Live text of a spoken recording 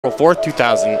April 4th,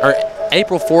 2000, or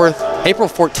April 4th, April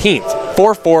 14th,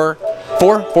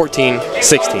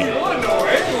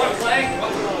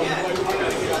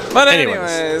 4/4/14/16. But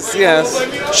anyways, yes.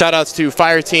 Shout outs to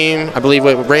Fire Team. I believe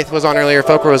Wraith was on earlier,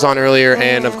 Foker was on earlier,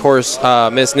 and of course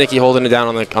Miss Nikki holding it down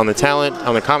on the talent,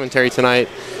 on the commentary tonight.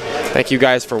 Thank you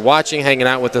guys for watching, hanging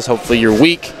out with us. Hopefully your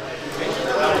week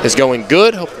is going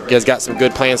good. Hope you guys got some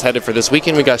good plans headed for this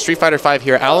weekend. We got Street Fighter V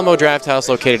here at Alamo Draft House,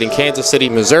 located in Kansas City,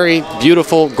 Missouri.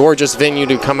 Beautiful, gorgeous venue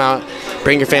to come out,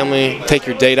 bring your family, take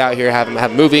your date out here, have a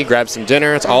movie, grab some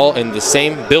dinner. It's all in the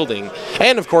same building.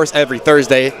 And of course, every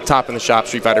Thursday, Top in the Shop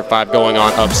Street Fighter V going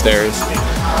on upstairs.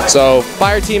 So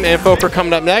Fire Team and Foker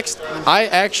coming up next. I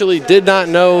actually did not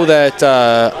know that.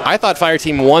 I thought Fire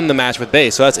Team won the match with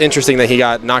Base, so that's interesting that he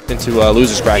got knocked into a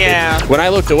losers bracket. Yeah. When I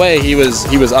looked away, he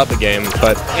was up a game,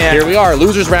 but yeah. Here we are,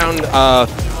 losers round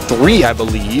 3, I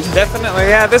believe. Definitely,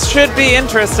 yeah. This should be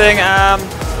interesting.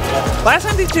 Last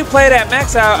time these two played at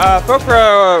Max Out,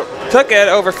 Foker took it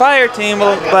over Fire Team,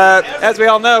 but as we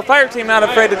all know, Fire Team not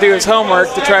afraid to do his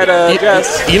homework to try to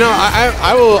adjust. You know,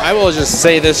 I will just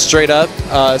say this straight up.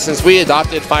 Since we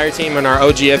adopted Fire Team in our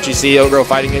OG FGC Ogro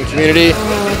Fighting Game community,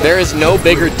 there is no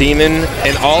bigger demon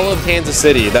in all of Kansas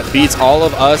City that beats all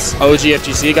of us OG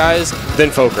FGC guys than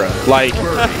Foker. Like,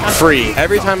 free.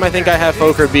 Every time I think I have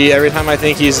Foker beat, every time I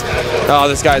think he's, oh,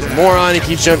 this guy's a moron, he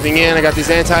keeps jumping in, I got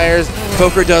these anti-airs,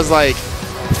 Foker does like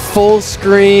full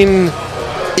screen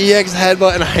EX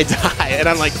headbutt and I die, and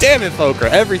I'm like, damn it, Foker,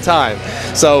 every time.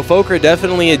 So Foker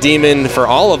definitely a demon for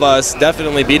all of us,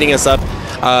 definitely beating us up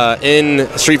in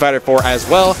Street Fighter 4 as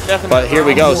well. Definitely. But here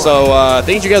we go. So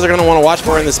things you guys are going to want to watch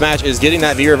for in this match is getting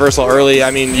that V reversal early. I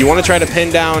mean, you want to try to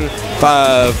pin down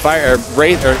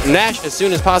Wraith or Nash as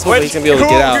soon as possible, so he's going to be able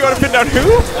to get out. You want to pin down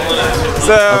who?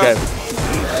 So, okay.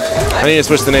 I need to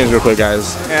switch the names real quick,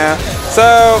 guys. Yeah.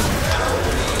 So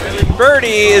Birdie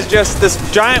is just this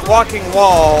giant walking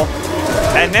wall,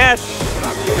 and Nash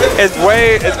is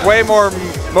way more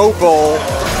mobile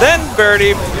than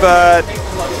Birdie, but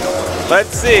let's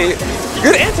see.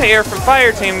 Good anti-air from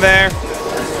Fire Team there.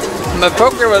 But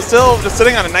Foker was still just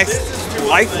sitting on a nice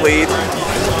life lead.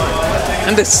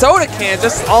 And the soda can,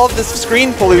 just all of this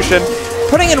screen pollution,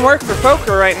 putting in work for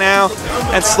Foker right now,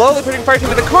 and slowly putting Fire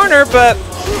Team in the corner, but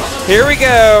here we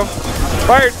go.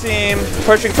 Fire Team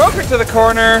pushing Foker to the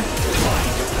corner.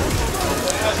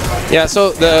 Yeah,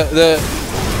 so that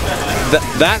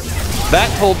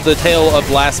told the tale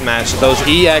of last match. Those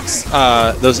EX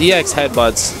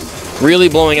headbutts really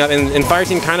blowing up, and Fire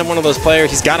Team kind of one of those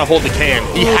players. He's got to hold the can.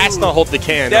 He has to hold the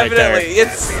can. Definitely, right there.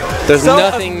 There's so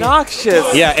nothing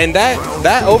obnoxious. Yeah, and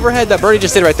that overhead that Birdie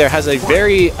just did right there has a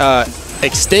very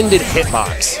extended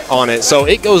hitbox on it, so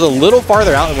it goes a little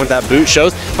farther out than what that boot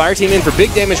shows. Fire Team in for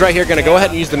big damage right here. Going to go ahead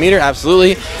and use the meter.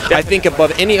 Absolutely. Definitely. I think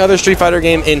above any other Street Fighter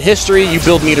game in history, you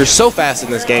build meters so fast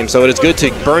in this game, so it is good to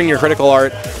burn your critical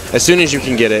art as soon as you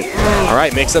can get it. All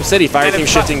right, Mix Up City. Fire Team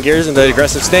shifting gears into the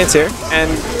aggressive stance here. And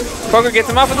Foker gets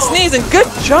him off with a sneeze, and good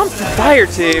jump for Fire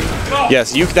Team.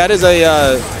 Yes,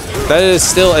 that is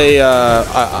still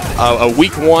a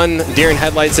week 1 deer in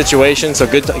headlight situation, so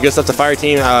good stuff to Fire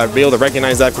Team, be able to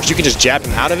recognize that. Of course, you can just jab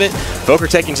him out of it. Foker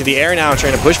taking to the air now,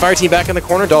 trying to push Fire Team back in the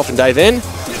corner. Dolphin dive in.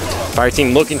 Fire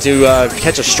Team looking to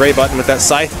catch a stray button with that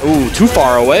scythe. Ooh, too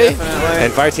far away. Definitely.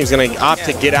 And Fire Team's going to opt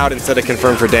to get out instead of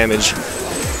confirm for damage.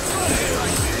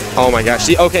 Oh my gosh.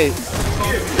 See, okay,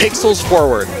 pixels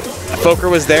forward. Foker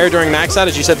was there during max out,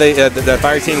 as you said the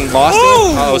Fire Team lost to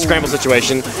him. Oh, scramble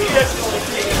situation.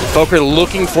 Foker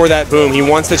looking for that boom. He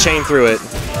wants to chain through it.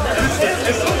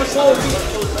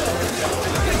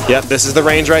 Yep, this is the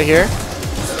range right here.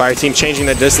 Fire Team changing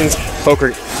the distance.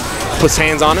 Foker puts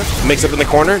hands on him, Mix Up in the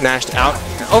corner, Nash out.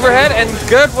 Overhead, and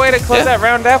good way to close that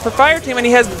round out for Fire Team, and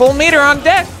he has full meter on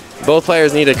deck. Both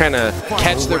players need to kind of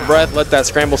catch their breath, let that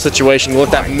scramble situation,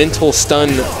 let that mental stun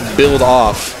build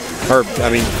off. Or, I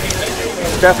mean,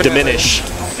 diminish.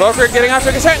 Foker getting off to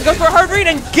a and goes for a hard read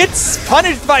and gets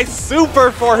punished by Super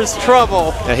for his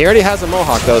trouble. Yeah, he already has a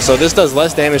Mohawk though, so this does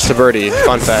less damage to Birdie.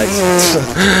 Fun fact.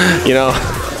 You know.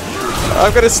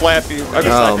 I'm gonna slap you.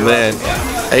 Oh man,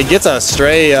 he gets a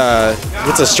stray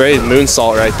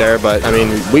moonsault right there, but I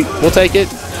mean we'll take it.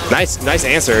 Nice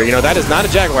answer. You know, that is not a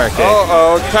Jaguar kick.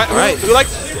 All right.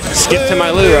 Skip to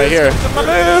my loo right here.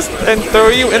 And throw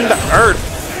you in the earth.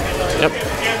 Yep.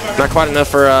 Not quite enough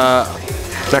for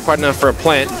a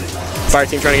plant. Fire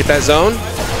Team trying to get that zone.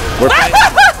 We're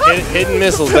playing hidden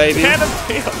missiles, baby.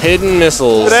 Hidden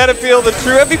missiles. Banana Peel, the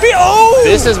true MVP. Oh!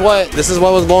 This is what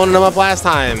was blowing them up last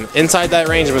time. Inside that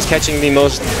range, it was catching the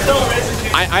most.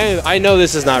 I know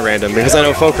this is not random because I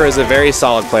know Foker is a very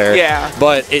solid player. Yeah.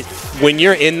 But when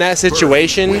you're in that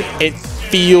situation,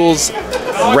 feels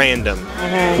random.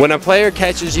 When a player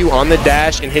catches you on the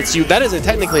dash and hits you, that is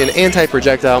technically an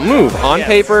anti-projectile move. On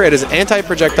paper, it is an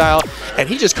anti-projectile, and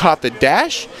he just caught the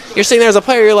dash. You're sitting there as a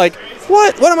player, you're like,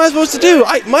 what? What am I supposed to do?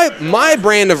 My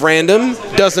brand of random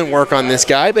doesn't work on this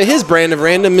guy, but his brand of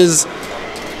random is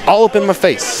all up in my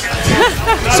face.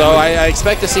 So I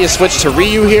expect to see a switch to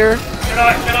Ryu here.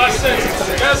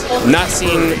 Not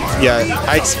seeing,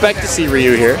 I expect to see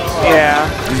Ryu here. Yeah.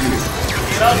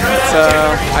 So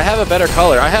I have a better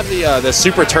color. I have the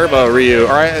Super Turbo Ryu,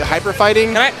 or Hyper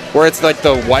Fighting, where it's like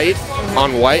the white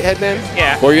on white headband.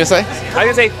 Yeah. What were you gonna say? I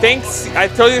was gonna say thanks. I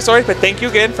told you the story, but thank you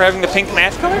again for having the pink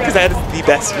Nash color, because that is the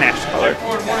best Nash color.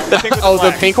 The pink with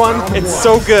the pink one? It's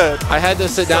so good. I had to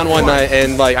sit down one night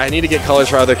and like I need to get colors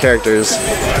for other characters.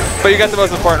 But you got the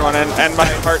most important one, and my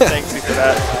heart thanks you for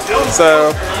that.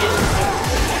 So.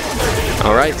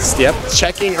 All right. Yep.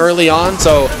 Checking early on.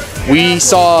 So. We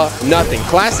saw nothing.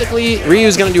 Classically,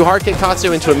 Ryu's going to do hard kick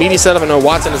Tatsu into a meaty setup. I know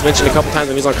Watson has mentioned a couple times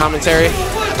when he's on commentary.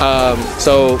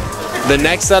 So the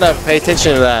next setup, pay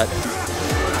attention to that.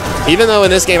 Even though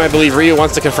in this game I believe Ryu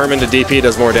wants to confirm into DP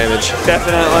does more damage.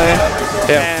 Definitely.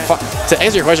 Yeah. To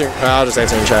answer your question, I'll just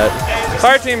answer in chat.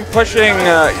 Fire team pushing,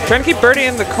 trying to keep Birdie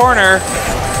in the corner.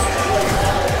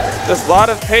 There's a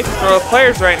lot of patience for both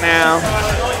players right now.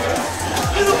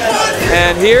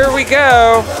 And here we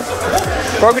go.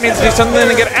 Broker needs to do something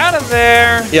to get out of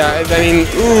there. Yeah, I mean,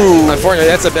 unfortunately,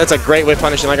 that's a great whip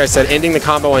punish. And like I said, ending the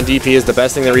combo on DP is the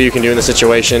best thing that Ryu can do in the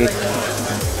situation.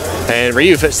 And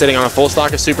Ryu sitting on a full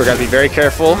stock of super, got to be very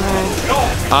careful.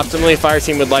 Optimally, Fire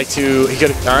Team would like to,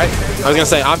 all right, I was going to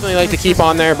say, optimally like to keep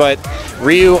on there, but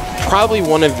Ryu, probably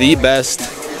one of the best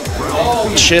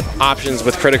chip options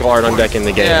with critical art on deck in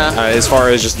the game. Yeah. As far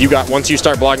as just, once you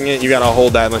start blocking it, you got to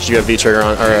hold that unless you have V-trigger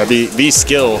on, or V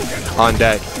skill on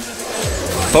deck.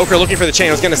 Foker looking for the chain.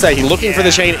 I was going to say, he's looking for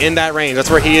the chain in that range. That's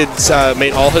where he had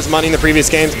made all his money in the previous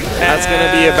games. That's going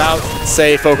to be about,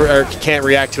 say, Foker can't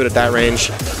react to it at that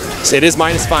range. So it is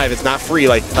 -5. It's not free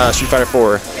like Street Fighter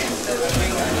 4.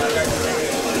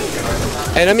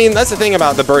 And I mean, that's the thing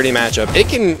about the Birdie matchup. It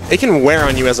can wear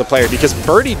on you as a player because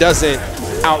Birdie doesn't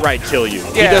outright kill you.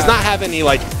 Yeah. He does not have any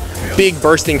like big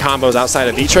bursting combos outside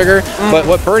of V-trigger, but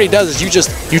what Birdie does is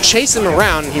you chase him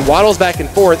around, and he waddles back and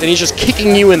forth, and he's just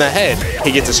kicking you in the head.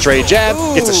 He gets a stray jab,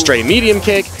 gets a stray medium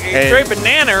kick, and straight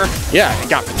banana. Yeah,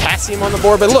 got potassium on the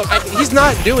board, but look, he's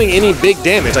not doing any big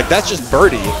damage. Like, that's just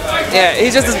Birdie. Yeah,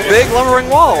 he's just this big lumbering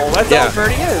wall. That's all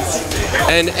Birdie is.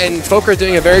 And Foker is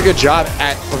doing a very good job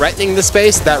at threatening the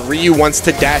space that Ryu wants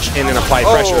to dash in and apply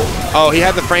pressure. Oh, he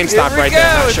had the frame stop right there,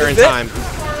 not sure in time.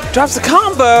 Drops the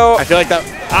combo. I feel like that.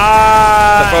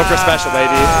 The Foker special,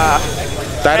 baby.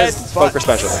 That is Foker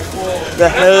special. The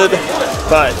head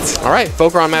butt. All right,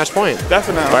 Foker on match point.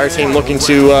 Definitely. Fire Team looking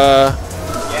to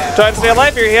trying to stay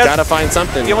alive here. He gotta find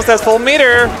something. He almost has full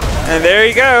meter, and there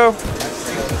you go.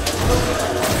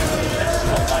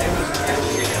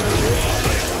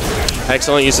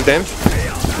 Excellent use of damage.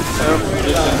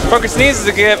 Foker sneezes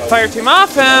to get Fire Team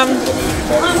off him,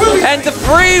 and the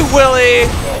free Willy.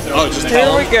 Oh, just here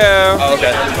we go. Oh,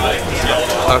 okay.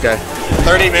 Okay.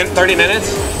 30 minutes?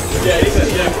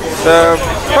 So,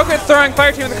 Foker throwing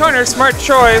Fire Team in the corner. Smart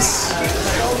choice.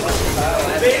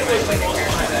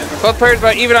 Both players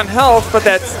about even on health, but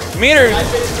that meter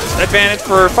advantage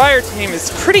for Fire Team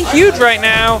is pretty huge right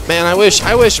now. Man, I wish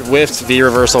Whiff's V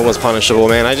reversal was punishable,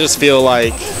 man. I just feel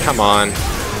like, come on.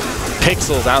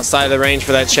 Pixels outside of the range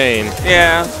for that chain.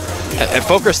 Yeah. And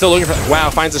Foker's still looking for, wow,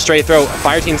 finds a straight throw.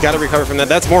 Fire Team's got to recover from that.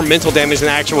 That's more mental damage than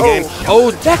actual game.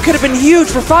 Oh, that could have been huge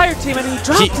for Fire Team, and he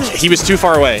dropped it. He was too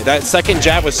far away. That second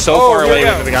jab was so far away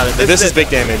when we got it. This is big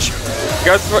damage.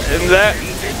 Goes for that.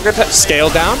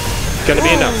 Scaled down, gonna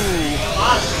be enough.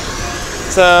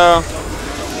 So,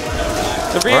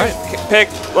 the Ryu pick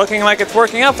looking like it's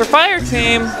working out for Fire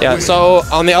Team. Yeah, so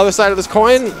on the other side of this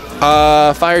coin,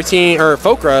 Fire Team, or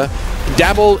Fokra,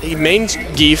 he main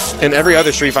Geef in every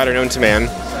other Street Fighter known to man.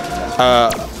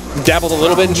 Dabbled a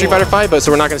little bit in Street Fighter 5, but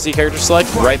so we're not going to see character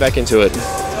select, right back into it.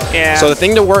 Yeah. So the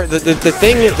thing to work, the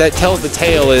thing that tells the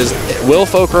tale is, will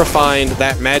Fokra find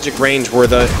that magic range where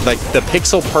the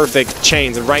pixel perfect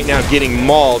chains, and right now getting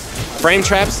mauled. Frame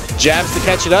traps, jabs to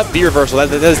catch it up, V reversal.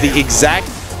 That is the exact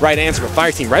right answer. But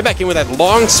Fire Team right back in with that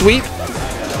long sweep.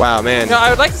 Wow, man. No, I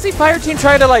would like to see Fire Team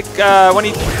try to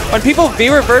when people V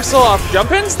reversal off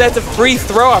jump-ins, that's a free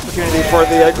throw opportunity for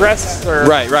the aggressor.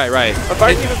 Right. But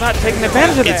Fire Team is not taking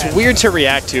advantage of that. It's weird to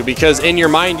react to because in your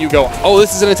mind you go, oh,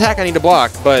 this is an attack I need to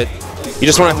block, but you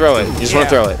just want to throw it. You just want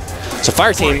to throw it. So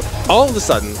Fire Team, all of a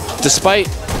sudden, despite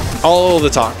all the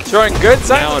talk, showing good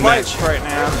signs of life right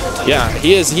now. Yeah,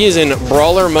 he is in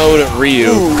brawler mode Ryu.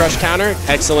 Ooh. Crush counter,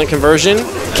 excellent conversion.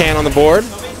 Can on the board.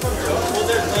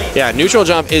 Yeah, neutral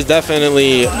jump is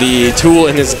definitely the tool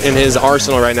in his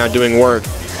arsenal right now doing work.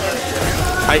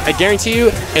 I guarantee you,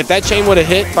 if that chain would have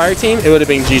hit Fireteam, it would have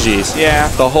been GG's. Yeah.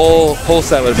 The whole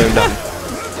set would have been done.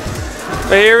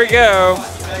 But here we go.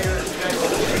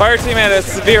 Fireteam at a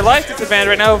severe life disadvantage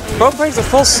right now. Both players are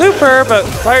full super, but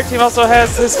Fireteam also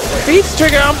has his beats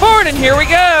trigger on board, and here we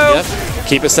go. Yep.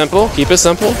 Keep it simple. Keep it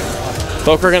simple.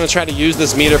 Folk are going to try to use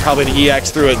this meter probably to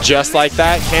EX through it just like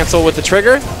that. Cancel with the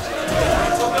trigger.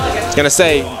 I was going to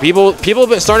say, people have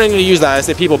been starting to use that. I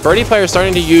say people, Birdie players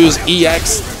starting to use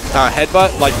EX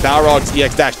headbutt, like Balrog's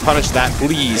EX dash. Punish that,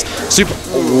 please. Super.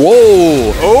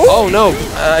 Whoa. Oh no.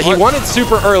 He wanted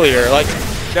super earlier. Like,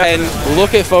 and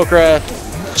look at Fokra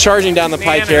charging down the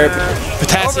pike here.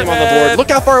 Potassium on the board.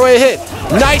 Look how far away it hit.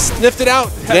 Nice. Sniffed it out.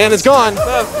 Dan is gone.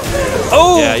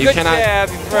 Oh, yeah, you good cannot. jab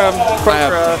from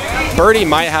Fokra. Birdie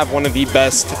might have one of the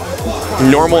best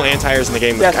normal anti-airs in the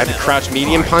game. I have the crouch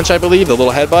medium punch, I believe, the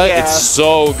little headbutt. Yeah. It's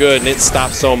so good and it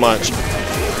stops so much.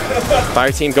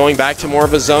 Fireteam going back to more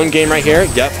of a zone game right here.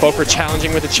 Yep, Fokra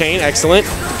challenging with the chain, excellent.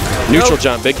 Neutral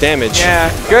jump, big damage. Yeah,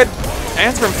 good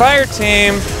answer from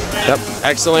Fireteam. Yep,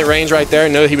 excellent range right there.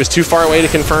 No, he was too far away to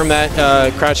confirm that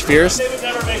crouch fierce.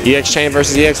 EX chain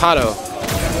versus EX Hado.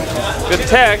 Good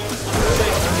tech.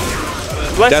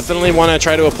 Definitely want to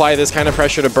try to apply this kind of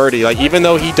pressure to Birdie. Like, even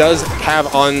though he does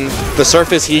have on the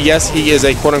surface, he is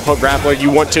a quote-unquote grappler, you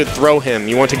want to throw him.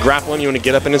 You want to grapple him, you want to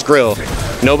get up in his grill.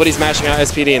 Nobody's mashing out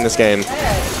SPD in this game.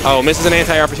 Oh, misses an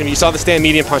anti-opportunity. You saw the stand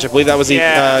medium punch. I believe that was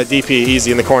DP,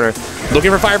 easy in the corner. Looking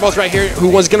for fireballs right here. Who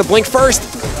was going to blink first?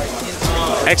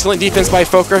 Excellent defense by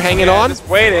Fokra, hanging on. Just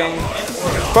waiting.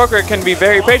 Fokra can be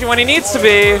very patient when he needs to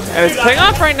be, and it's paying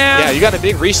off right now. Yeah, you got a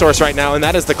big resource right now, and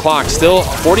that is the clock. Still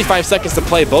 45 seconds to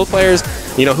play. Both players,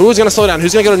 you know, who's going to slow down?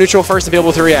 Who's going to go to neutral first to be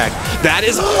able to react? That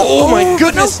is, oh my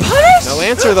goodness. No punish? No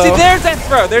answer, though. See, there's that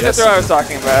throw. There's the throw I was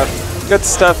talking about. Good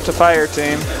stuff to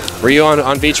Fireteam. Ryu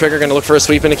on V-trigger, going to look for a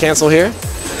sweep and a cancel here.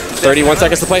 31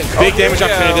 seconds to play. Big damage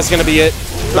opportunity. This is going to be it.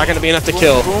 Not going to be enough to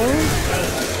kill.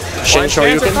 Shin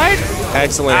Shoryuken.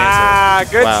 Excellent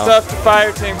answer. Good stuff to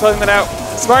Fireteam. Closing that out.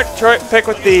 Smart pick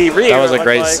with the Ryu. That was a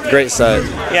great set.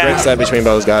 Yeah. Great set between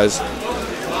both guys.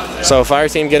 So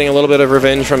Fireteam getting a little bit of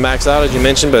revenge from Max Out, as you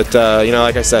mentioned, but you know,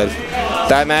 like I said,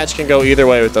 that match can go either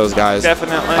way with those guys.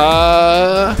 Definitely.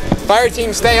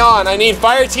 Fireteam, stay on. I need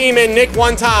Fireteam and Nick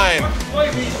one time.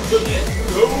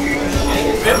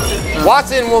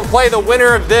 Watson will play the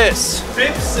winner of this.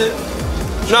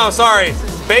 No, sorry.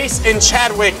 Base and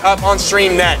Chadwick up on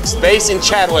stream next. Base and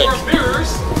Chadwick.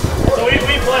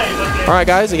 All right,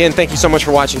 guys. Again, thank you so much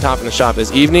for watching Top in the Shop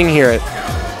this evening here at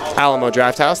Alamo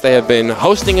Draft House. They have been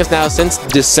hosting us now since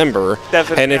December.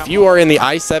 Definitely. And if you are in the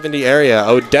I-70 area,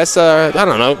 Odessa, I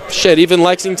don't know, shit, even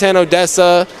Lexington,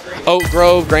 Odessa, Oak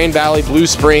Grove, Grand Valley, Blue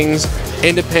Springs,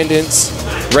 Independence,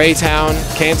 Raytown,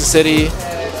 Kansas City,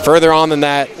 further on than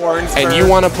that, and you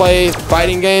want to play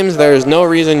fighting games, there's no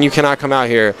reason you cannot come out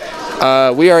here.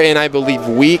 We are in, I believe,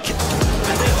 week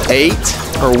 8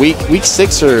 or week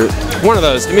 6 or one of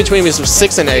those, in between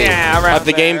 6 and 8 of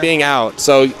the game being out.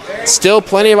 So still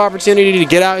plenty of opportunity to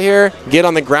get out here, get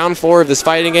on the ground floor of this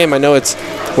fighting game. I know it's,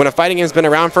 when a fighting game's been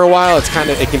around for a while, it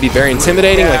can be very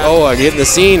intimidating. Like, oh, I get in the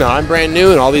scene, I'm brand new,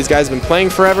 and all these guys have been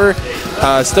playing forever.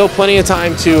 Still plenty of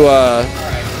time to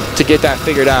get that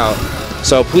figured out.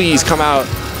 So please come out,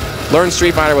 learn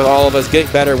Street Fighter with all of us,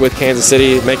 get better with Kansas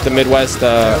City, make the Midwest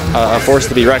a force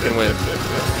to be reckoned with.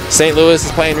 St. Louis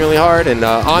is playing really hard, and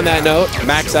on that note,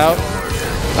 Max Out,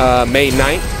 May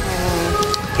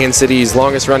 9th, Kansas City's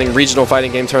longest running regional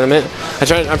fighting game tournament. I'm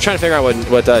trying to figure out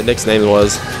what Nick's name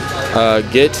was.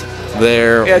 Get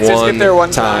there,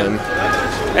 one time.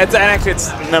 Actually, it's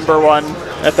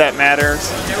 #1, if that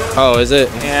matters. Oh, is it?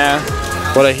 Yeah.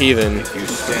 What a heathen.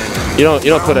 You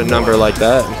don't put a number like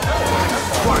that.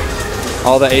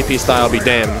 All the AP style be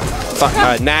damned.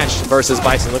 Nash versus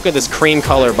Bison. Look at this cream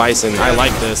color Bison. I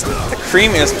like this. The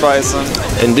creamiest Bison.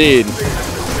 Indeed.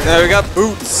 Now we got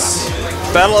Boots.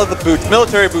 Battle of the Boots.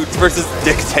 Military Boots versus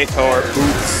Dictator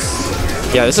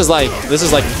Boots. Yeah, this is like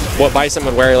what Bison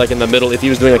would wear like in the middle if he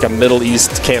was doing like a Middle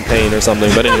East campaign or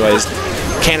something. But anyways,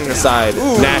 cannon aside,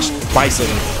 Nash, Bison.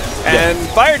 And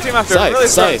Fireteam after a really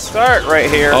strong start right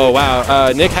here. Oh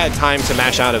wow, Nick had time to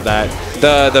mash out of that.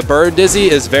 The bird dizzy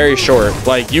is very short.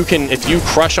 Like you can, if you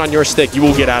crush on your stick, you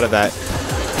will get out of that.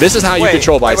 This is how you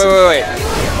control Bison. Wait.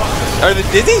 Are the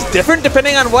dizzies different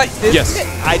depending on what dizzy? Yes.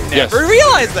 I never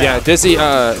realized that. Yeah, dizzy.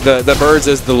 The birds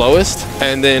is the lowest,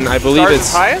 and then I believe Stars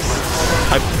is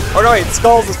highest. Oh no, wait,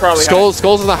 Skulls is probably Skulls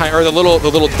is the high, or the little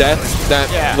death, that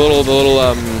the little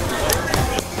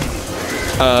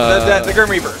the Grim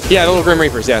Reapers. Yeah, the little Grim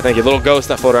Reapers. Yeah, thank you. Little ghosts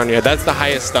that float around your head. That's the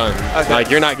highest stun. Okay. Like,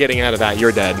 you're not getting out of that.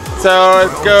 You're dead. So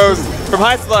it goes from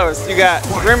highest to lowest. You got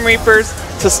Grim Reapers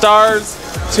to stars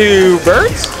to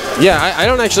birds. Yeah, I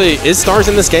don't actually. Is stars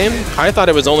in this game? I thought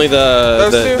it was only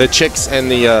the chicks and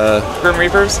the Grim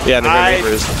Reapers. Yeah, the Grim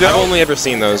Reapers. I've only ever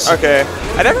seen those. Okay,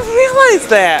 I never realized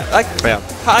that. Like,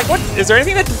 like, what is there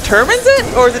anything that determines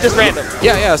it, or is it just random?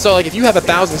 Yeah. So like, if you have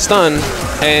 1,000 stun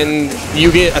and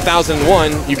you get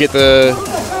 1,001, you get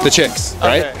the chicks,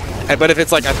 right? Okay. But if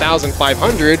it's like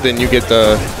 1,500, then you get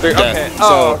the death. Okay.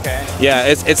 So, okay. Yeah,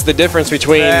 it's the difference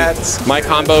between my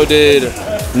combo did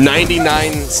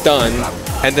 99 stun,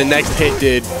 and the next hit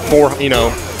did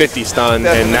 50 stun,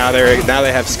 and now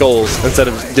they have skulls instead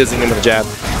of dizzing them with a jab.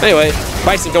 Anyway,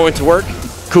 Bison going to work.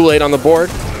 Kool-Aid on the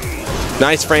board.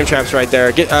 Nice frame traps right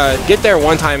there. Get there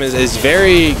one time is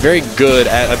very, very good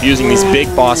at abusing these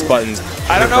big boss buttons.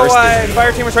 I don't know why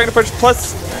Fireteam was trying to push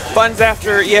plus buttons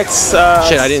after EX.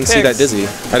 Shit, I didn't see that dizzy.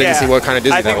 I didn't see what kind of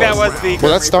dizzy that was. I think that was the.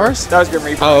 Was that stars? That was Grim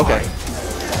Reaper. Oh, okay.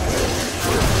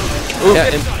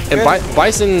 Yeah, and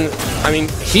Bison, I mean,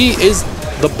 he is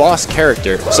the boss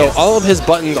character. So all of his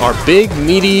buttons are big,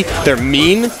 meaty, they're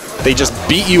mean, they just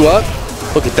beat you up.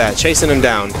 Look at that, chasing him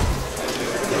down.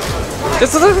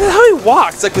 Just look at how he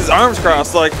walks, like his arms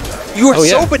crossed, like, you are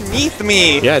so beneath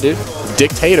me. Yeah, dude.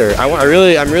 Dictator. I'm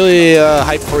really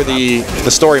hyped for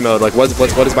the story mode. Like, what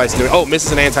is Bison doing? Oh,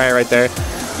 misses an anti-air right there.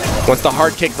 Wants the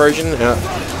hard kick version.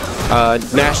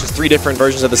 Nash has 3 different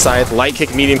versions of the scythe. Light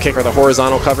kick, medium kick are the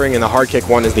horizontal covering, and the hard kick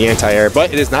one is the anti-air.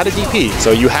 But it is not a DP,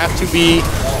 so you have to be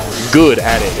good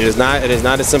at it. It is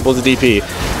not as simple as a DP.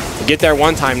 Get there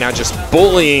one time now, just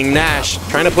bullying Nash,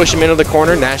 trying to push him into the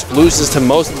corner. Nash loses to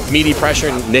most meaty pressure,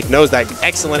 and Nick knows that.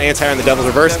 Excellent anti-air on the Devil's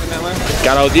Reverse.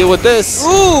 Gotta deal with this.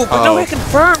 Ooh, but no way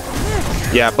confirmed.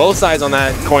 Yeah, both sides on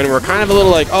that coin were kind of a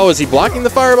little like, oh, is he blocking the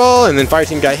fireball? And then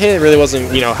Fireteam got hit. It really wasn't,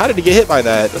 how did he get hit by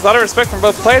that? There's a lot of respect from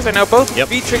both players. I know both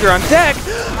V-Trigger on deck.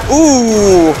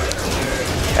 Ooh.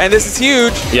 And this is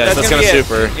huge. Yeah, that's gonna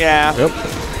super. Yeah. Yep.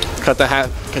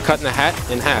 Cutting the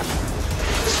hat in half.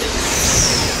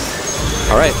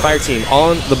 All right, Fireteam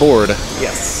on the board.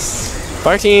 Yes.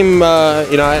 Fireteam,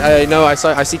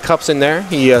 I see Cups in there.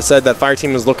 He said that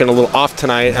Fireteam was looking a little off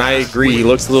tonight, and I agree. He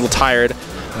looks a little tired,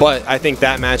 but I think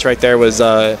that match right there was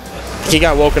he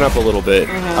got woken up a little bit.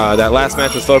 That last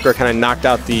match with Fokker kind of knocked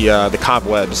out the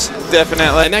cobwebs.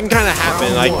 Definitely. And that can kind of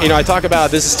happen. Like, I talk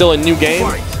about this is still a new game.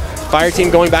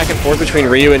 Fireteam going back and forth between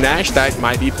Ryu and Nash, that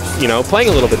might be, playing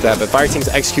a little bit of that, but Fireteam's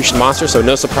execution monster, so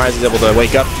no surprise he's able to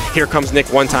wake up. Here comes Nick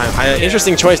one time.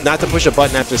 Interesting choice not to push a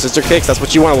button after scissor kicks. That's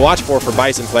what you want to watch for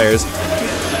Bison players.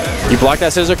 You block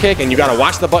that scissor kick, and you got to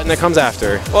watch the button that comes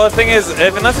after. Well, the thing is,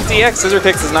 unless it's EX, scissor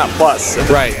kicks is not plus.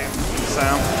 Right. So.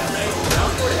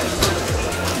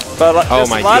 But a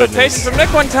lot of patience from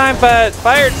Nick one time, but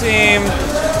Fireteam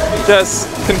just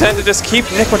content to just keep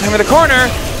Nick one time in the corner.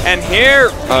 And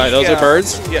here. Those are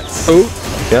birds? Yes. Ooh.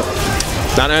 Yep.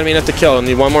 Not enemy enough to kill.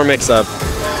 Need one more mix up.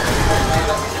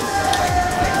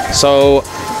 So,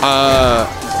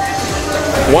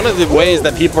 one of the ways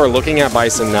that people are looking at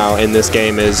Bison now in this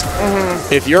game is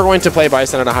if you're going to play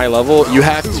Bison at a high level, you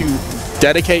have to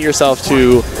dedicate yourself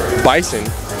to Bison,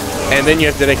 and then you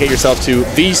have to dedicate yourself to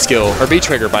V-skill or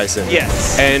V-trigger Bison.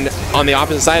 Yes. And on the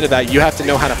opposite side of that, you have to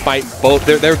know how to fight both.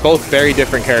 They're both very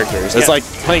different characters. It's like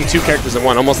playing 2 characters in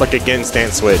one, almost like a Gen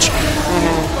stance switch.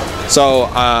 So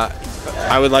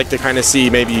I would like to kind of see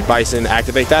maybe Bison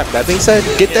activate that. That being said,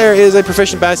 Get There is a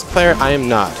proficient Bison player. I am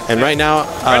not. And right now,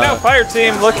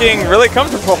 Fireteam looking really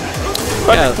comfortable.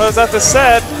 But to close out the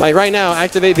set. Like right now,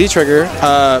 activate V-trigger.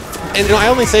 And I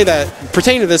only say that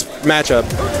pertaining to this matchup,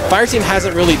 Fireteam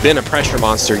hasn't really been a pressure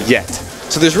monster yet.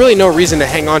 So there's really no reason to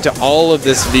hang on to all of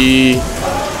this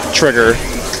V-trigger.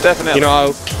 Definitely.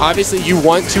 Obviously you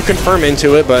want to confirm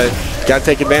into it, but you got to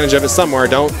take advantage of it somewhere.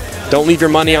 Don't leave your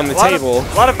money on the table.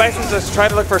 A lot of Bison just try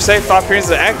to look for safe opportunities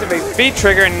to activate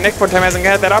V-trigger, and Nick one time hasn't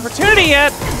had that opportunity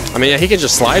yet. I mean, he can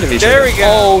just slide a V-trigger. There we go.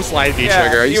 Oh, slide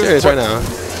V-trigger. Are you serious right now?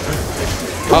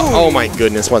 Oh my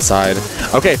goodness, what side?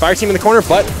 Okay, Fireteam in the corner,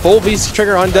 but full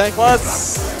V-trigger on deck.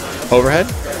 Plus overhead.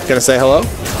 Gonna say hello.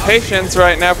 Patience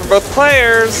right now for both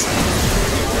players.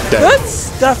 Good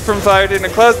stuff from Fireteam to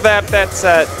close that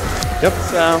set. Yep.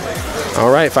 So.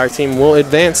 All right, Fireteam will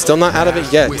advance. Still not out of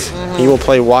it yet. He will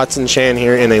play Watson Chan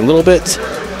here in a little bit.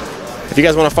 If you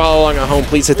guys want to follow along at home,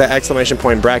 please hit that exclamation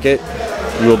point bracket.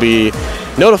 You will be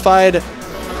notified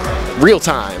real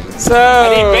time. So, I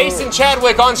need Basin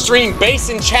Chadwick on stream.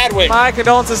 Basin Chadwick. my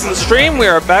condolences to the stream. We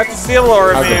are about to see a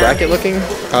Laura How's the man. bracket looking?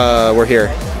 We're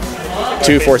here.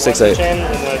 2, 4, 6, 8. And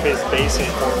then face Basin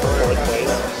for fourth place.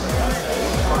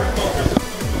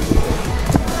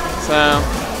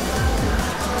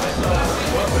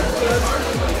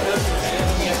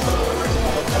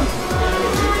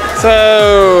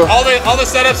 So, All the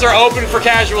setups are open for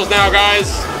casuals now,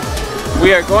 guys.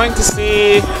 we are going to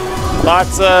see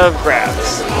lots of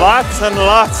grabs. Lots and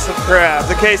lots of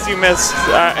grabs. In case you missed,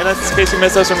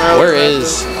 us from earlier. Where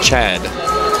is Chad?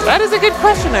 That is a good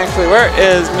question, actually. Where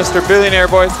is Mr. Billionaire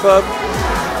Boys Club?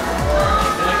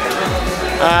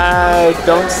 I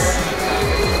don't.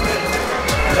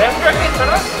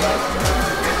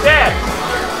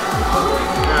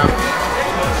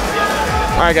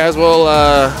 All right, guys. Well,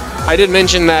 I did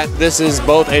mention that this is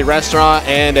both a restaurant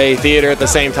and a theater at the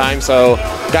same time. So,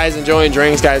 guys enjoying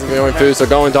drinks, guys enjoying food. So,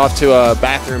 going off to a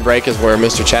bathroom break is where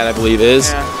Mr. Chad, I believe,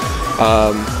 is.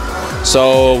 Yeah.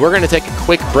 So, we're going to take a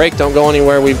quick break. Don't go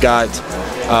anywhere. We've got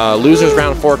losers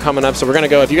round 4 coming up. So, we're going to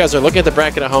go. If you guys are looking at the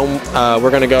bracket at home, we're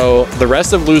going to go the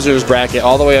rest of losers bracket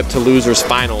all the way up to losers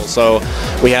finals. So,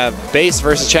 we have Base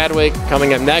versus Chadwick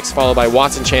coming up next, followed by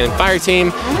Watson, Chan, and Fire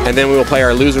Team. And then we will play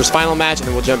our losers final match, and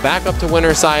then we'll jump back up to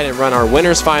winner's side and run our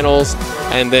winners finals,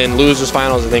 and then losers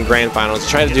finals, and then grand finals.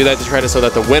 Try to do that so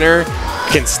that the winner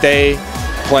can stay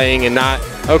playing and not,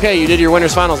 okay, you did your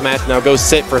winners finals match, now go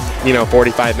sit for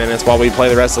 45 minutes while we play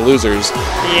the rest of losers.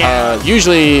 Yeah.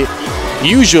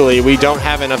 Usually we don't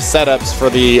have enough setups for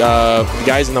the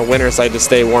guys on the winner side to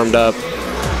stay warmed up.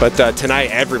 But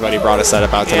tonight, everybody brought a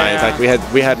setup out tonight. Yeah. In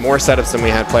fact, we had more setups than we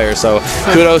had players. So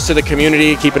kudos to the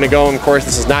community keeping it going. Of course,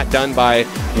 this is not done by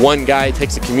one guy. It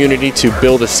takes a community to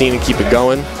build a scene and keep it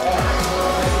going.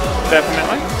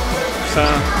 Definitely.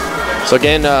 So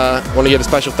again, want to give a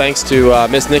special thanks to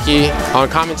Miss Nikki on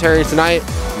commentary tonight.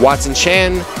 Watson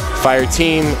Chan, Fire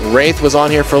Team, Wraith was on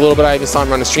here for a little bit. I even saw him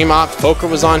run a stream op. Foker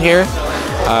was on here.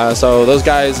 So those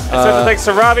guys. Special thanks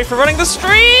to Robbie for running the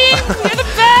stream. You're the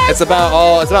best. It's about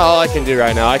all I can do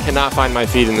right now. I cannot find my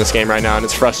feet in this game right now, and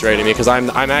it's frustrating me because I'm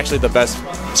actually the best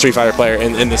Street Fighter player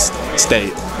in this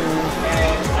state.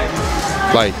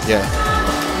 Like, yeah.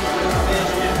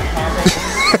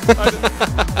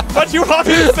 But you want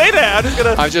me to say that?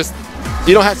 I'm just gonna.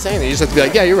 You don't have to say anything. You just have to be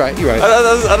like, yeah, you're right. You're right.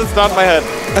 I just nod my head.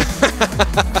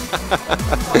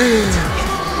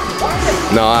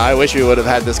 No, I wish we would have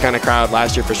had this kind of crowd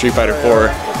last year for Street Fighter 4.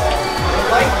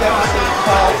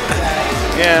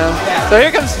 Yeah. So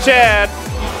here comes Chad,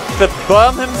 the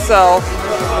bum himself.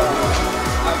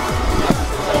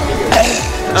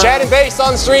 Chad and Base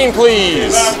on stream,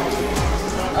 please.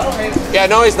 Yeah,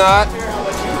 no, he's not.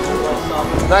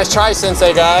 Nice try,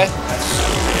 Sensei guy.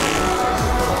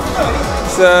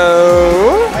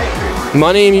 So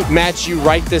Money match you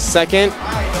right this second.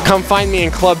 Come find me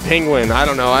in Club Penguin. I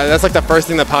don't know. That's like the first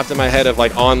thing that popped in my head of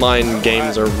like online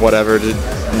games or whatever to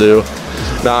do.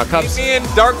 Nah, Cups. me in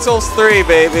Dark Souls 3,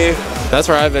 baby. That's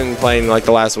where I've been playing like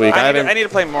the last week. I need to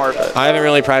play more of it. I haven't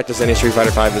really practiced any Street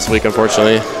Fighter 5 this week,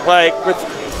 unfortunately. Like with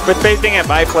Base being at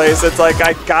my place, it's like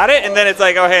I got it, and then it's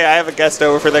like, oh hey, I have a guest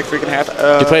over for the next week and a half.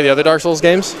 You play the other Dark Souls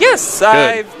games? Yes,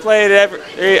 I've played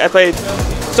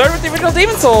started with the original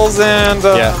Demon Souls, and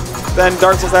then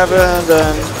Dark Souls 7, and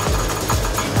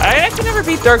I actually never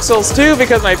beat Dark Souls 2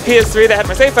 because my PS3 that had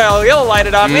my save file yellow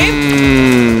lighted on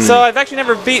me. So I've actually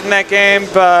never beaten that game,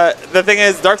 but the thing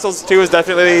is, Dark Souls 2 is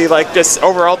definitely like just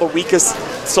overall the weakest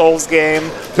Souls game.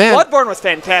 Man. Bloodborne was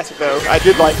fantastic though. I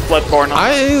did like Bloodborne.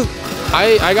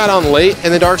 I got on late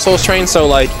in the Dark Souls train, so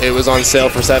like it was on sale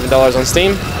for $7 on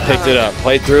Steam. Picked it up,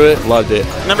 played through it, loved it.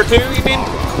 Number 2, you mean?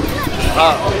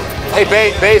 Hey,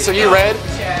 Base, are you red?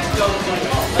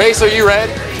 Base, are you red?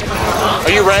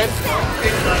 Are you red?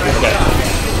 Okay.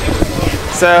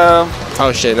 So,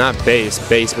 oh shit, not Base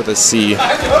with a C.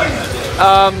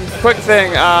 quick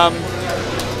thing.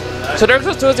 So Dark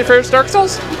Souls 2 is your first Dark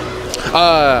Souls?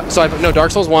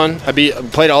 Dark Souls 1, played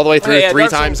it all the way through three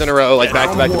Dark times Souls. in a row, like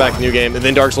back to back new game, and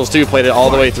then Dark Souls 2, played it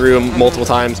all the way through multiple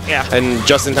times, and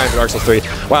just in time for Dark Souls 3.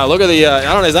 Wow, look at the, I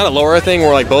don't know, is that a Laura thing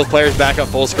where like both players back up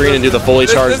full screen and do the fully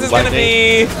charged This is lightning? gonna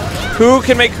be who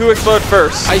can make who explode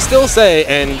first. I still say,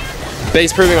 and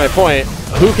Base proving my point,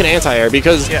 who can anti-air,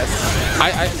 because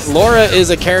Laura is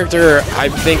a character I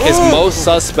think is most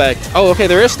suspect. Oh, okay,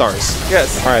 there is stars.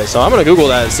 Yes. All right, so I'm gonna Google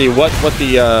that and see what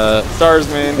the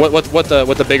stars mean. What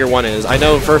the bigger one is. I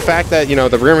know for a fact that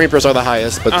the Grim Reapers are the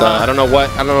highest, but I don't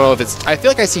know if it's. I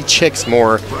feel like I see chicks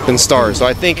more than stars, so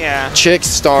I think chicks,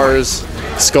 stars,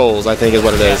 skulls. I think is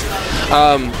what it is.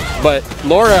 But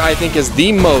Laura, I think, is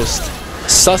the most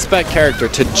suspect character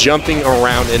to jumping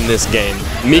around in this game.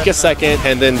 Mika second,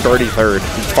 and then Birdie third.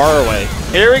 Far away.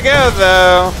 Here we go,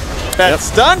 though. That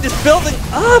stun just building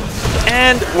up.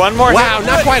 And one more. Wow,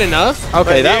 not quite enough.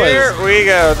 Okay, that here was. we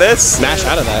go. This Smash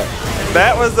out of that.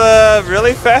 That was a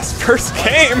really fast first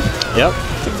game. Yep.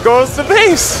 Goes to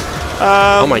base.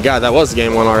 Oh my God, that was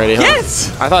game one already, huh?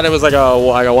 Yes! I thought it was like a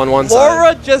 1-1 side.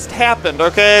 Laura just happened,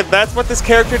 okay? That's what this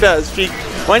character does.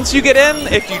 Once you get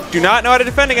in, if you do not know how to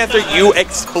defend against her, you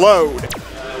explode.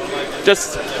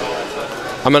 Just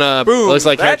I'm gonna, boom. looks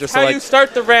like character That's how you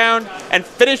start the round and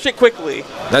finish it quickly.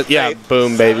 Yeah,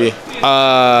 boom, baby.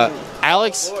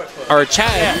 Alex, or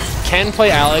Chad, can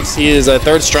play Alex. He is a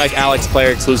third strike Alex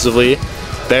player exclusively.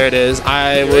 There it is.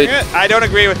 I don't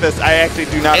agree with this. I actually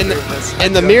do not agree with this.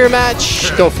 In the mirror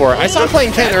match, go for it. I saw him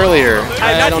playing Ken earlier.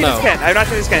 I don't know. I've not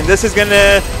seen this Ken. This is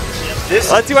gonna.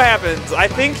 Let's see what happens. I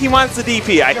think he wants the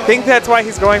DP. I think that's why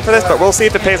he's going for this, but we'll see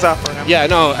if it pays off for him. Yeah,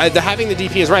 no, having the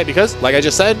DP is right because, like I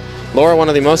just said, Laura, one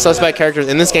of the most suspect characters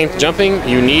in this game. Jumping,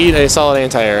 you need a solid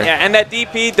anti-air. Yeah, and that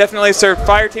DP definitely served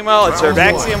Fireteam well. It served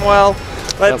Axiom well.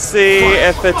 Let's see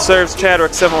if it serves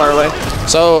Chadwick similarly.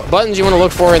 So, buttons you want to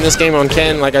look for in this game on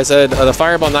Ken, like I said, the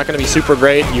Fireball not going to be super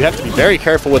great. You have to be very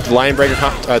careful with the Line Breaker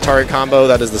target combo.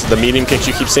 That is the medium kicks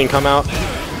you keep seeing come out.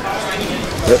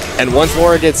 And once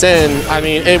Laura gets in, I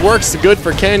mean, it works good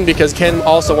for Ken because Ken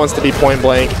also wants to be point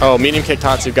blank. Oh, medium kick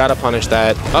Tatsu, got to punish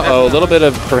that. Uh-oh, a little bit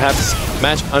of perhaps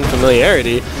match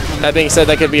unfamiliarity. That being said,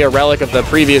 that could be a relic of the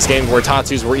previous game where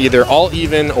Tatsus were either all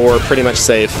even or pretty much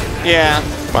safe. Yeah.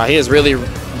 Wow, he is really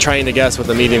trying to guess with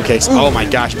the medium kicks. Oh my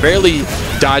gosh, barely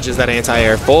dodges that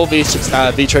anti-air. Full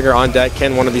V-trigger on deck.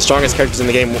 Ken, one of the strongest characters in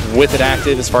the game with it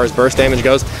active as far as burst damage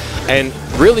goes. And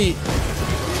really,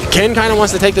 Ken kind of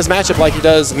wants to take this matchup like he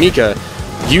does Mika.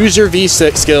 Use your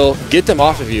V6 skill, get them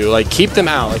off of you, like keep them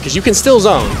out, because you can still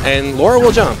zone, and Laura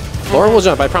will jump. Laura will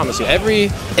jump, I promise you. Every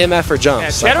MF for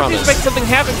jumps, Shadow needs to make something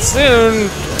happen soon.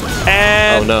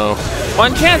 And oh no.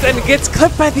 One chance, and it gets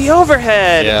clipped by the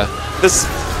overhead. Yeah.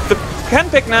 The Ken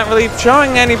pick not really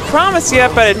showing any promise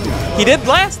yet, but he did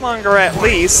last longer at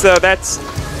least, so that's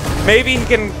maybe he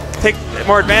can take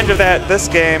more advantage of that this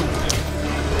game.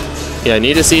 Yeah,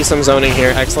 need to see some zoning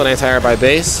here. Excellent anti-air by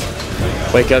base.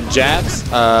 Wake up jabs.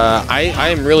 I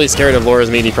am really scared of Laura's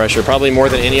meaty pressure, probably more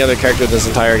than any other character this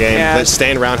entire game. Yeah. The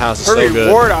stand roundhouse is Her so good.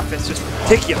 reward off is just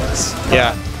ridiculous.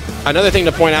 Yeah. Another thing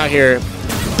to point out here,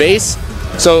 base.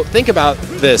 So think about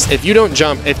this. If you don't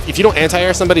jump, if you don't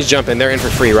anti-air somebody's jumping, they're in for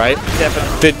free, right?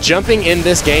 Definitely. The jumping in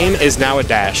this game is now a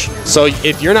dash. So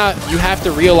if you're not, you have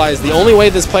to realize the only way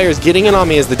this player is getting in on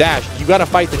me is the dash. You got to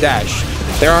fight the dash.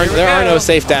 There are no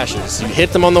safe dashes. You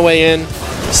hit them on the way in,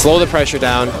 slow the pressure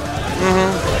down.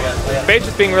 Base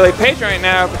is being really patient right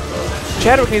now.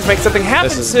 Chadwick needs to make something happen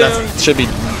soon.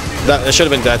 That should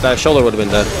have been dead. That shoulder would have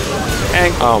been dead.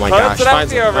 And oh my gosh!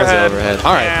 Finds the overhead.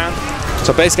 All right. Yeah.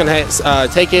 So base can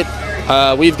take it.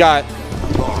 We've got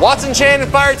Watson Chan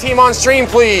and Fireteam on stream,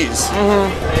 please.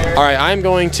 All right, I'm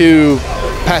going to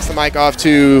pass the mic off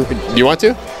to. Do you want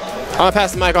to? I'm going to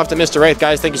pass the mic off to Mr. Wraith.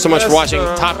 Guys, thank you so much for watching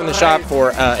Top in the Shop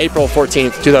for April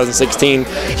 14th, 2016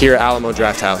 here at Alamo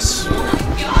Draft House.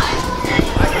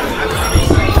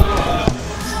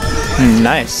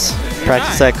 Nice.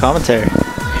 Practice that commentary.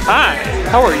 Hi,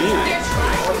 how are you?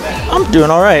 I'm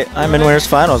doing all right. I'm in winners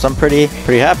finals. I'm pretty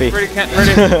happy.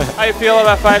 How you feel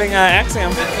about fighting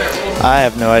Axiom? I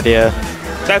have no idea.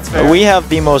 That's fair. We have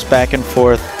the most back and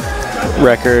forth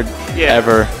record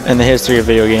ever in the history of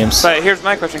video games. But here's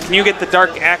my question. Can you get the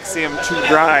Dark Axiom to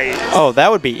rise? Oh, that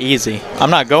would be easy.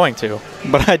 I'm not going to,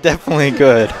 but I definitely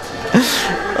could.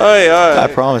 I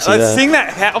promise you that. Seeing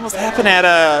that almost happen at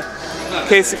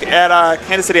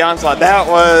Kansas City Onslaught, that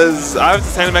was, I was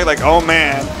just trying to make like, oh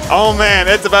man,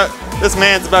 this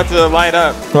man's about to light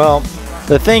up. Well,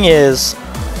 the thing is,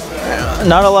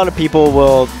 not a lot of people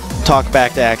will talk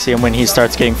back to Axiom when he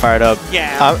starts getting fired up.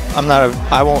 Yeah.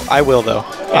 I will though.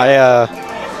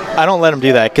 I don't let him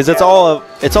do that because it's all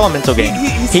a mental game.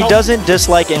 He doesn't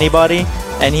dislike anybody,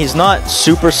 and he's not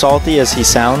super salty as he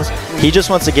sounds. He just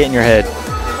wants to get in your head.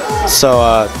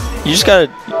 So you just gotta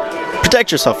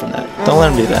protect yourself from that. Don't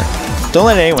let him do that. Don't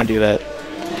let anyone do that.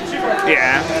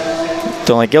 Yeah.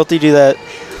 Don't let Guilty do that.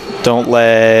 Don't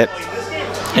let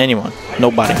anyone.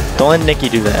 Nobody. Don't let Nikki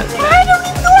do that. I don't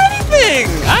even do anything.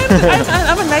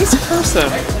 I'm a nice person.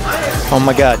 Oh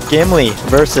my God, Gimli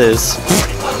versus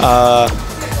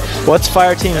what's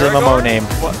Fireteam's MMO name?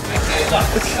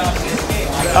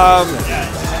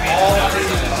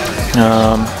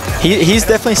 He's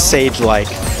definitely Sage-like.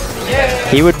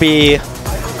 He would be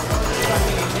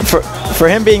for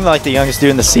him being like the youngest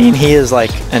dude in the scene. He is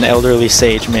like an elderly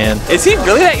Sage man. Is he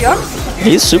really that young?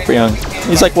 He's super young.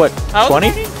 He's like what, How old 20?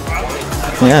 is he?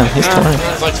 Yeah, he's 20.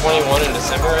 He's like 21 in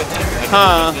December, I think.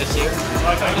 Huh. This year.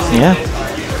 Yeah,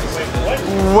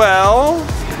 Well,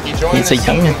 He joined he's a this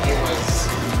team youngin. when he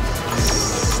was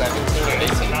 17 or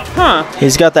 18. huh.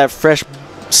 He's got that fresh,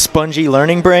 spongy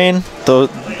learning brain.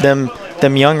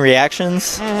 Them young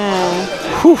reactions.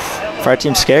 Whew. Fire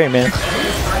team's scary, man.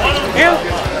 Yeah.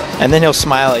 And then he'll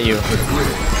smile at you.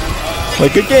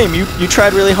 Like, good game. You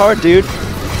tried really hard, dude.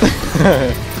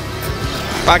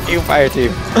 Fuck you, fire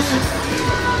team.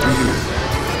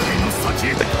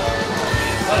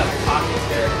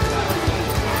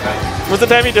 Most of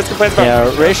the time he just complains about.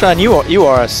 Yeah, Rayshawn, you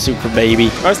are a super baby.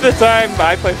 Most of the time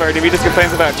I play Fire Team, he just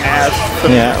complains about Nash.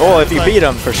 Yeah. Well, if you beat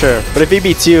him, for sure. But if he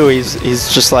beats you,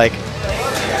 he's just like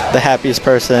the happiest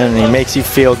person, and he makes you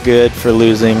feel good for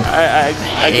losing.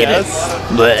 I guess.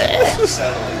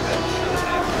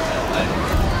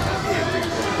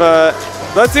 But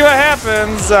let's see what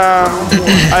happens.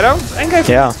 I don't think I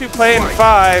Yeah. to play in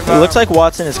 5. It looks like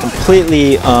Watson is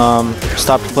completely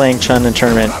stopped playing Chun in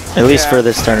tournament, at least Yeah. for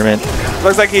this tournament.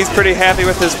 Looks like he's pretty happy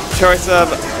with his choice of.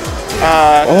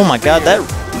 Oh my god,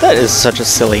 that is such a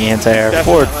silly anti-air.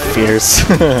 Forward fierce.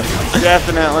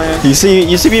 Definitely. you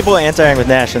see people anti-airing with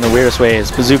Nash in the weirdest ways.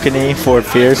 Bazooka knee, forward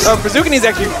fierce. Oh, Bazooka is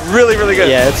actually really, really good.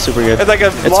 Yeah, it's super good. It's like a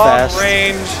It's fast.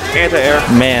 long-range anti-air.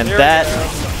 Man, Here that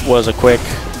was a quick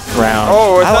round.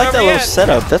 Oh, it's I not like over that little yet.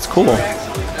 setup. That's cool.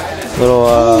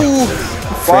 Little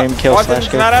frame kill slash Watson's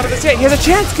kill. not out of this yet. He has a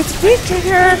chance. Gets a speed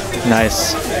trigger.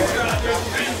 Nice.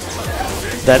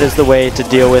 That is the way to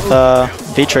deal with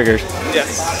V-trigger.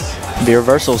 Yes. V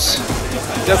reversals.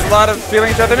 Just a lot of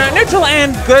feeling each other. Neutral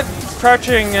and good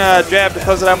crouching jab to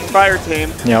close it out for Fire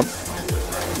Team. Yep.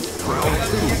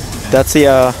 That's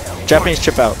the Japanese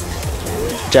chip out.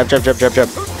 Jab, jab, jab, jab, jab.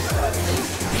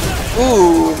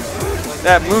 Ooh,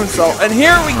 that moonsault. And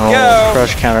here we Oh, go.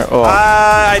 crush counter. Oh.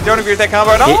 I don't agree with that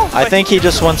combo at all. I think he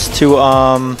just wants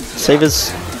to save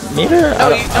his meter. No,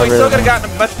 I he really still don't could have know.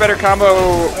 gotten a much better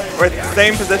combo with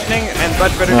same positioning and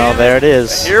much better Oh, damage. there it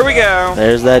is. Here we go.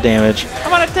 There's that damage. I'm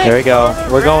gonna take There we go.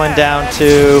 over We're going Brad. down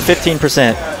to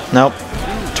 15%. Nope.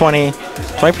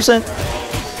 20%?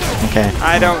 Okay.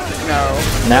 I don't know.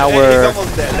 Now He's we're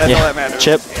almost dead. That's all that matters.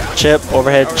 chip,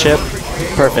 overhead, chip.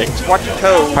 Perfect. Watch your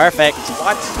toes. Perfect.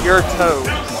 Watch your toes.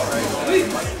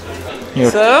 You-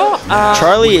 So,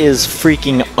 Charlie is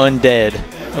freaking undead.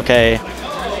 Okay.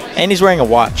 And he's wearing a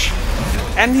watch.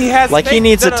 and he has Like, he fake-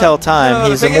 needs to tell time the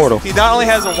he's thing is, immortal. he not only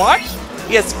has a watch,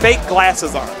 he has fake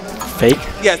glasses on. Fake?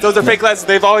 Yes, those are fake glasses.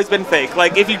 They've always been fake.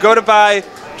 Like, if you go to buy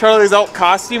Charlie's alt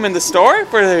costume in the store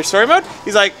for their story mode,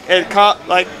 he's like,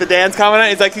 like the Dan's comment,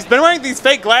 he's like, he's been wearing these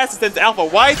fake glasses since Alpha.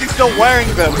 Why is he still wearing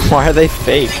them? Why are they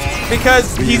fake?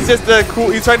 Because he's just a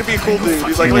cool. He's trying to be a cool dude.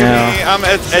 He's like, look at me, I'm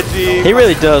edgy. He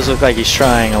really does look like he's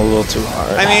trying a little too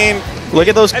hard. I mean, look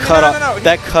at those I mean, cutoff. no.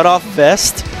 That cutoff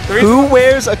vest. The reason- Who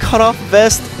wears a cutoff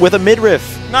vest with a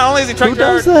midriff? not only is he trying Who too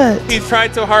hard, does that? he's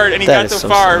tried so hard and he That got is so so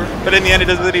far, silly. but in the end it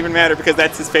doesn't even matter because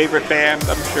that's his favorite band,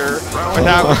 I'm sure. But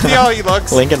now, see how he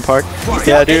looks. Linkin Park. See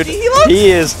Yeah, how dude. edgy he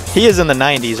looks? He is in the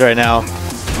 90s right now.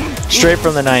 Straight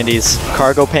from the 90s.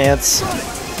 Cargo pants,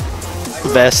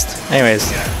 vest.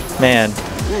 Anyways, man.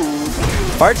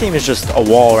 Fire team is just a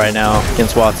wall right now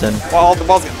against Watson. While the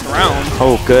balls get thrown.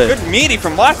 Oh, good. Good meaty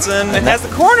from Watson. It has the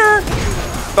corner,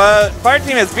 but Fire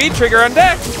Team has V-Trigger on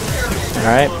deck. All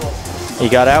right. He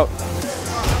got out.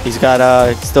 He's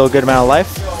got still a good amount of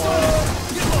life.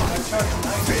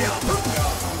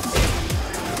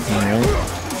 All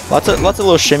right. Lots of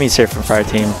little shimmies here from Fire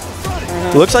Team.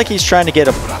 Looks like he's trying to get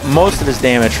most of his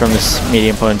damage from this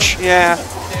medium punch. Yeah.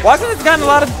 Watson has gotten a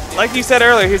lot of, like you said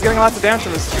earlier, he's getting lots of damage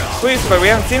from his sweeps, but we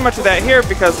haven't seen much of that here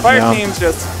because Fire Yeah. Team's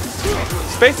just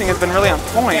spacing has been really on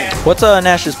point. What's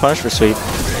Nash's punish for sweep?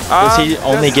 Does he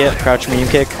only just get crouch medium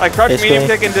kick? like crouch basically? medium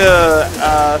kick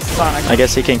into Sonic. I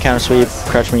guess he can counter sweep,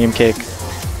 crouch medium kick,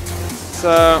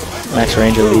 So, max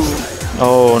range at least.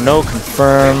 Oh, no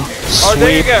confirm. Sweep. oh,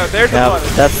 there you go. There's the Yep, one.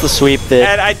 that's the sweep that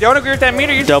And I don't agree with that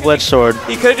meter. double-edged sword.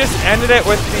 He could have just ended it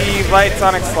with the light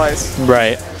Sonic Slice,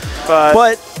 Right. but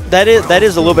But that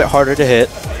is a little bit harder to hit.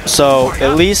 So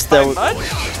at least by that much?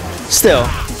 still,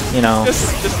 you know,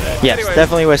 Just yes, anyways.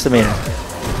 definitely waste a meter.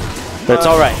 But it's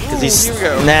all right because he's here we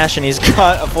go. Nash and he's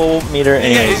got a full meter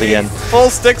anyways again.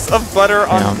 Full sticks of butter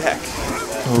on Yeah. deck.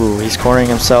 Ooh, he's cornering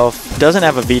himself. Doesn't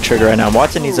have a V trigger right now.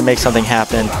 Watson needs to make something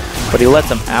happen, but he lets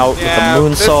him out Yeah,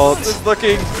 with the moonsault. This is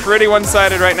looking pretty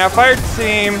one-sided right now. Fire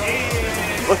Team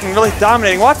looking really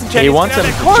dominating. Watson He checking wants down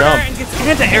him that to corner jump. and gets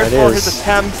anti-air There it for is. his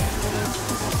attempt.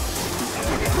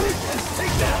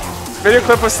 Video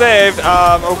clip was saved.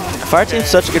 Fireteam's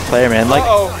such a good player, man. Like,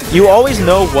 you always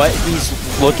know what he's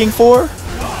looking for,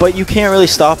 but you can't really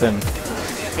stop him.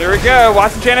 Here we go.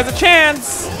 Watson Chan has a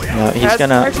chance. No, he's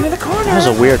gonna. In the corner. That was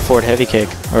a weird forward heavy kick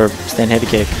or stand heavy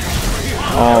kick.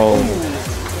 Oh,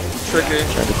 Tricky.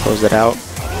 tried to close that out.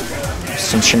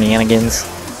 Some shenanigans.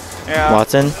 Yeah.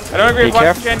 Watson, I don't agree be with Watson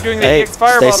careful. Chan doing the Hey, X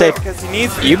fireball stay safe. because he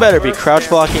needs to. You better be crouch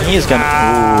blocking. He is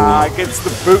gonna. Gets the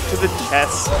boot to the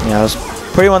chest. Yeah, it was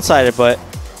pretty one-sided, but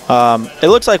it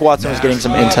looks like Watson was getting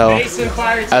some intel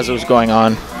as it was going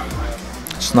on.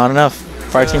 It's not enough.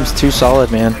 Fireteam's too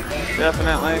solid, man.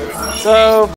 Definitely. So.